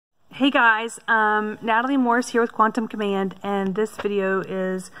Hey guys, Natalie Morris here with Quantum Command, and this video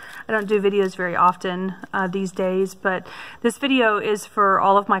is, I don't do videos very often these days, but this video is for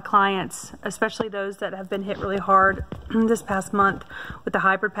all of my clients, especially those that have been hit really hard this past month with the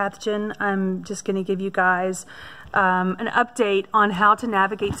hybrid pathogen. I'm just going to give you guys an update on how to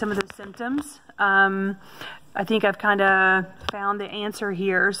navigate some of those symptoms. I think I've kind of found the answer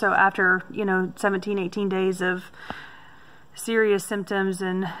here. So after, 17, 18 days of serious symptoms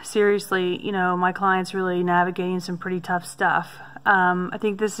and seriously, my clients really navigating some pretty tough stuff. I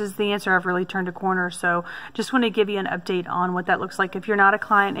think this is the answer. I've really turned a corner. So just want to give you an update on what that looks like. If you're not a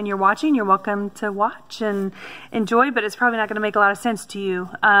client and you're watching, you're welcome to watch and enjoy, but it's probably not going to make a lot of sense to you.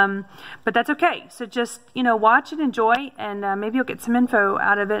 But that's okay. So just, watch and enjoy, and maybe you'll get some info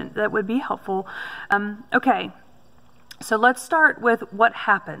out of it that would be helpful. Okay. So let's start with what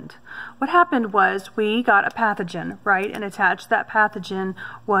happened. What happened was we got a pathogen, right? And attached to that pathogen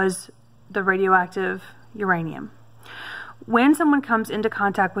was the radioactive uranium. When someone comes into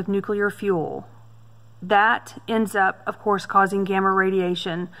contact with nuclear fuel, that ends up, of course, causing gamma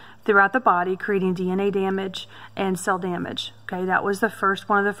radiation throughout the body, creating DNA damage and cell damage. Okay, that was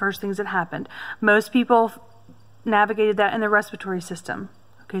one of the first things that happened. Most people navigated that in the respiratory system.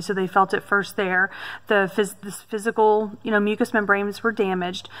 Okay, so they felt it first there. This physical, mucous membranes were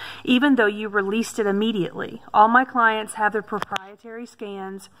damaged, even though you released it immediately. All my clients have their proprietary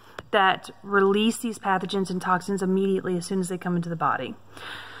scans that release these pathogens and toxins immediately as soon as they come into the body.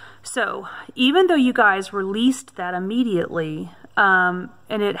 So even though you guys released that immediately, and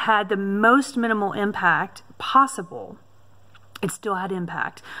it had the most minimal impact possible, it still had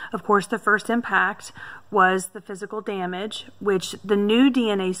impact. Of course, the first impact was the physical damage, which the new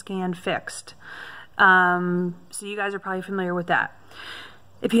DNA scan fixed. So you guys are probably familiar with that.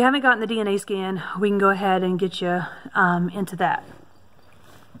 If you haven't gotten the DNA scan, we can go ahead and get you into that.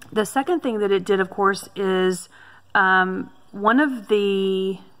 The second thing that it did, of course, is one of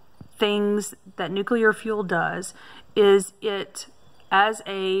the things that nuclear fuel does is it, as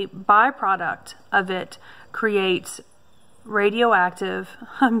a byproduct of it, creates radioactive,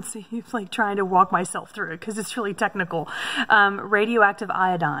 I'm like trying to walk myself through it because it's really technical, radioactive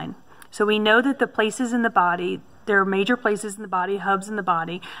iodine. So we know that the places in the body, there are major places in the body, hubs in the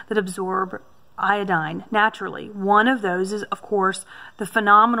body that absorb iodine naturally. One of those is, of course, the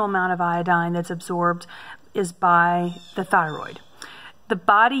phenomenal amount of iodine that's absorbed is by the thyroid. The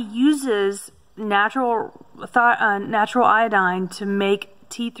body uses natural iodine to make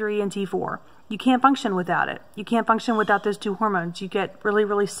T3 and T4. You can't function without it. You can't function without those two hormones. You get really,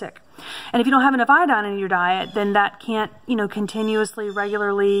 really sick. And if you don't have enough iodine in your diet, then that can't, continuously,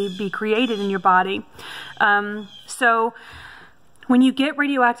 regularly be created in your body. So when you get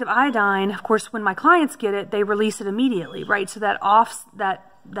radioactive iodine, of course, when my clients get it, they release it immediately, right? So that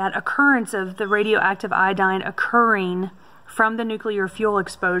occurrence of the radioactive iodine occurring from the nuclear fuel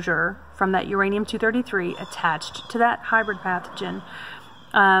exposure, from that uranium-233 attached to that hybrid pathogen,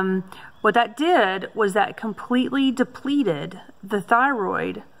 what that did was that completely depleted the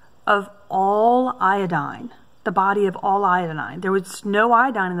thyroid of all iodine, the body of all iodine. There was no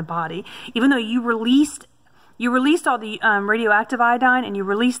iodine in the body, even though you released all the radioactive iodine, and you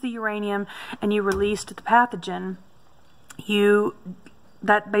released the uranium, and you released the pathogen.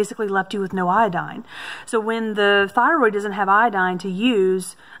 That basically left you with no iodine. So when the thyroid doesn't have iodine to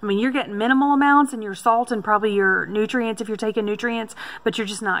use, you're getting minimal amounts in your salt and probably your nutrients if you're taking nutrients, but you're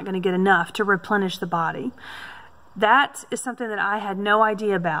just not going to get enough to replenish the body. That is something that I had no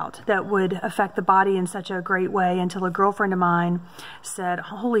idea about that would affect the body in such a great way until a girlfriend of mine said,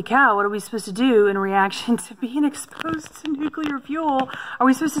 holy cow, what are we supposed to do in reaction to being exposed to nuclear fuel? Are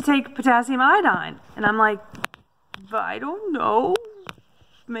we supposed to take potassium iodine? And I'm like, I don't know.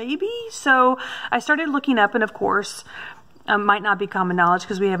 Maybe. So I started looking up, and of course, might not be common knowledge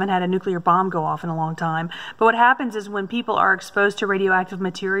because we haven't had a nuclear bomb go off in a long time. But what happens is when people are exposed to radioactive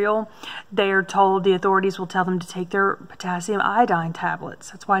material, they are told, the authorities will tell them to take their potassium iodine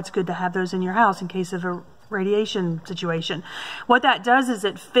tablets. That's why it's good to have those in your house in case of a radiation situation. What that does is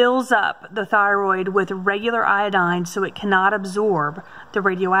it fills up the thyroid with regular iodine so it cannot absorb the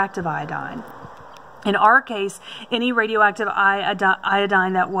radioactive iodine. In our case, any radioactive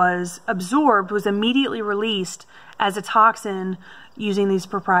iodine that was absorbed was immediately released as a toxin using these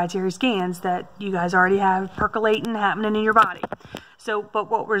proprietary scans that you guys already have percolating, happening in your body. So,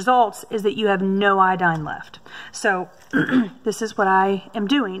 but what results is that you have no iodine left. So this is what I am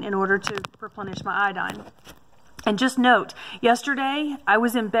doing in order to replenish my iodine. And just note, yesterday I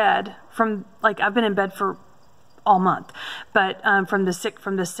was in bed I've been in bed for all month, but from the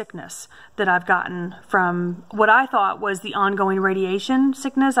sickness that I've gotten from what I thought was the ongoing radiation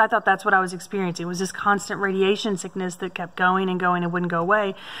sickness. I thought that's what I was experiencing, was this constant radiation sickness that kept going and going and wouldn't go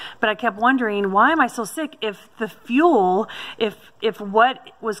away. But I kept wondering, why am I so sick if the fuel, if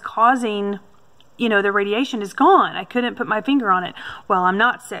what was causing, you know, the radiation is gone? I couldn't put my finger on it. Well, I'm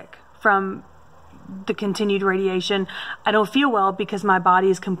not sick from the continued radiation. I don't feel well because my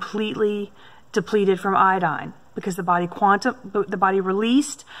body is completely depleted from iodine, because the body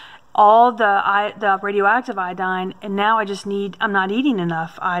released all the radioactive iodine, and now I'm not eating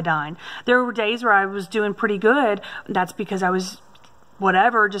enough iodine. There were days where I was doing pretty good. That's because I was,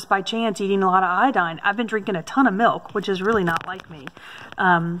 whatever, just by chance eating a lot of iodine. I've been drinking a ton of milk, which is really not like me.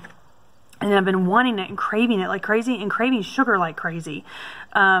 And I've been wanting it and craving it like crazy, and craving sugar like crazy.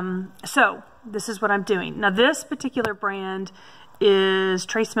 So this is what I'm doing. Now this particular brand is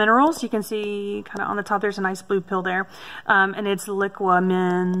Trace Minerals. You can see kind of on the top there's a nice blue pill there, and it's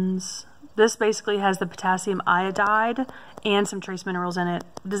Liquamins. This basically has the potassium iodide and some trace minerals in it.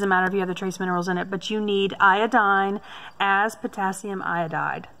 It doesn't matter if you have the trace minerals in it, but you need iodine as potassium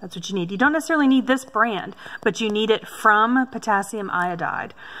iodide. That's what you need. You don't necessarily need this brand, but you need it from potassium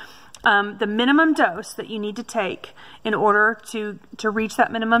iodide. The minimum dose that you need to take in order to reach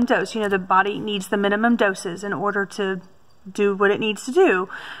that minimum dose, you know, the body needs the minimum doses in order to do what it needs to do,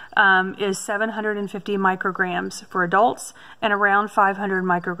 is 750 micrograms for adults and around 500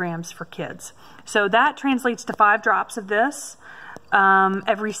 micrograms for kids. So that translates to 5 drops of this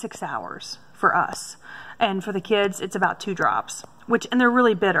every 6 hours for us. And for the kids, it's about 2 drops, and they're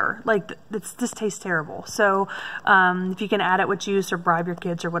really bitter. Like, this tastes terrible. So if you can add it with juice or bribe your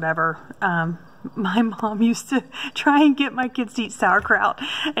kids or whatever. My mom used to try and get my kids to eat sauerkraut,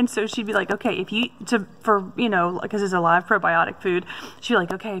 and so she'd be like, okay, if you, you know, because it's a live probiotic food, she'd be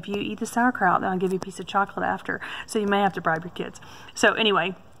like, okay, if you eat the sauerkraut, then I'll give you a piece of chocolate after. So you may have to bribe your kids. So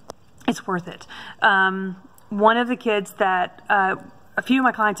anyway, it's worth it. One of the kids that, a few of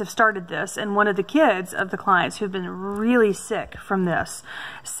my clients have started this, and one of the kids of the clients who've been really sick from this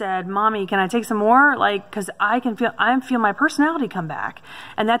said, "Mommy, can I take some more? Like, because I feel my personality come back."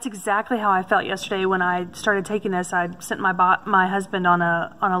 And that's exactly how I felt yesterday when I started taking this. I sent my husband on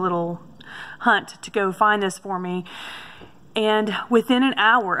a little hunt to go find this for me. And within an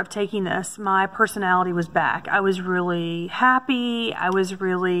hour of taking this, my personality was back. I was really happy. I was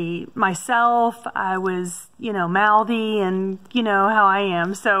really myself. I was, you know, mouthy, and you know how I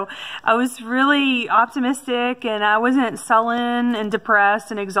am. So I was really optimistic, and I wasn't sullen and depressed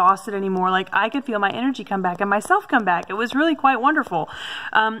and exhausted anymore. Like, I could feel my energy come back and myself come back. It was really quite wonderful.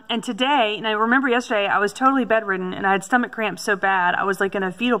 And today, and I remember yesterday, I was totally bedridden and I had stomach cramps so bad. I was like in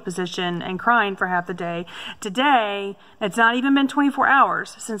a fetal position and crying for half the day. Today, it's not even been 24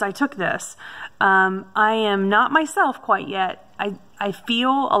 hours since I took this. I am not myself quite yet. I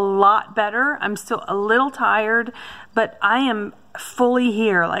feel a lot better. I'm still a little tired, but I am fully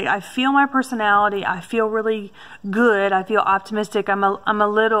here. Like, I feel my personality. I feel really good. I feel optimistic. I'm a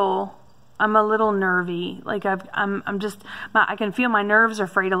little nervy. Like, I can feel my nerves are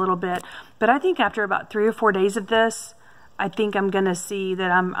frayed a little bit. But I think after about 3 or 4 days of this, I think I'm gonna see that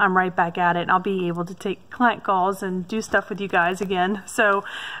I'm right back at it, and I'll be able to take client calls and do stuff with you guys again. So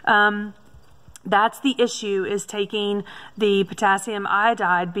that's the issue, is taking the potassium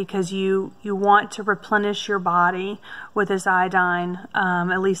iodide, because you want to replenish your body with this iodine.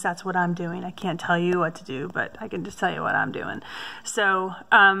 At least that's what I'm doing. I can't tell you what to do, but I can just tell you what I'm doing. So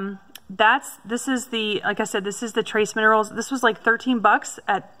this is the, like I said, this is the Trace Minerals. This was like 13 bucks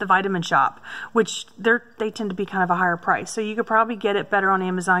at the vitamin shop, which they tend to be kind of a higher price. So you could probably get it better on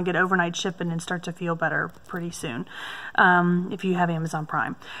Amazon, get overnight shipping, and start to feel better pretty soon if you have Amazon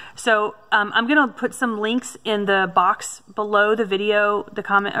Prime. So I'm gonna put some links in the box below the video, the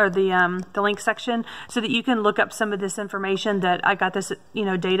comment, or the link section, so that you can look up some of this information that I got this, you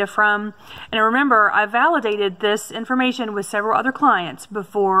know, data from. And remember, I validated this information with several other clients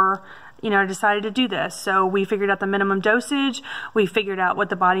before, you know, I decided to do this. So we figured out the minimum dosage, we figured out what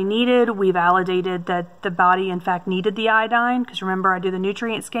the body needed, we validated that the body in fact needed the iodine, because remember, I do the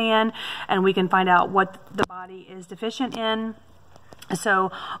nutrient scan and we can find out what the body is deficient in.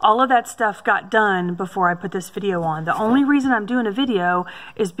 So all of that stuff got done before I put this video on. The only reason I'm doing a video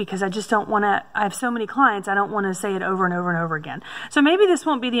is because I just don't want to, I have so many clients, I don't want to say it over and over and over again. So maybe this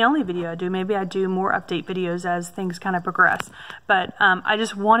won't be the only video I do. Maybe I do more update videos as things kind of progress. But I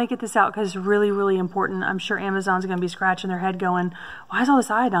just want to get this out because it's really, really important. I'm sure Amazon's going to be scratching their head going, why is all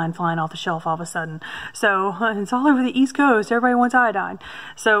this iodine flying off the shelf all of a sudden? So it's all over the East Coast. Everybody wants iodine.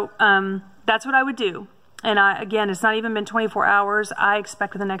 So that's what I would do. And again, it's not even been 24 hours. I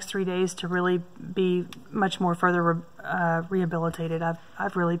expect the next 3 days to really be much more further rehabilitated.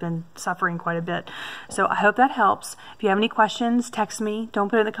 I've really been suffering quite a bit. So I hope that helps. If you have any questions, text me. Don't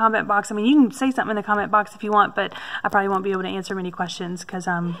put it in the comment box. I mean, you can say something in the comment box if you want, but I probably won't be able to answer many questions because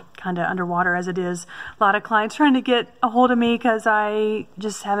I'm kind of underwater as it is. A lot of clients trying to get a hold of me because I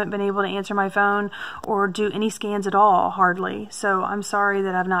just haven't been able to answer my phone or do any scans at all, hardly. So I'm sorry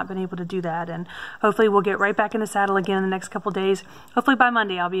that I've not been able to do that, and hopefully we'll get right back in the saddle again in the next couple days. Hopefully by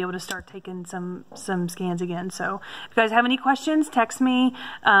Monday I'll be able to start taking some scans again. So if you guys have any questions, text me.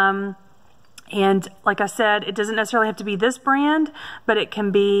 And like I said, it doesn't necessarily have to be this brand, but it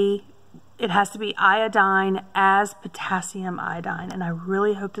has to be iodine as potassium iodine. And I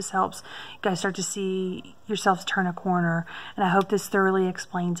really hope this helps you guys start to see yourselves turn a corner. And I hope this thoroughly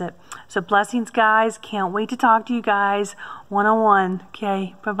explains it. So blessings, guys. Can't wait to talk to you guys one-on-one.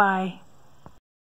 Okay, bye-bye.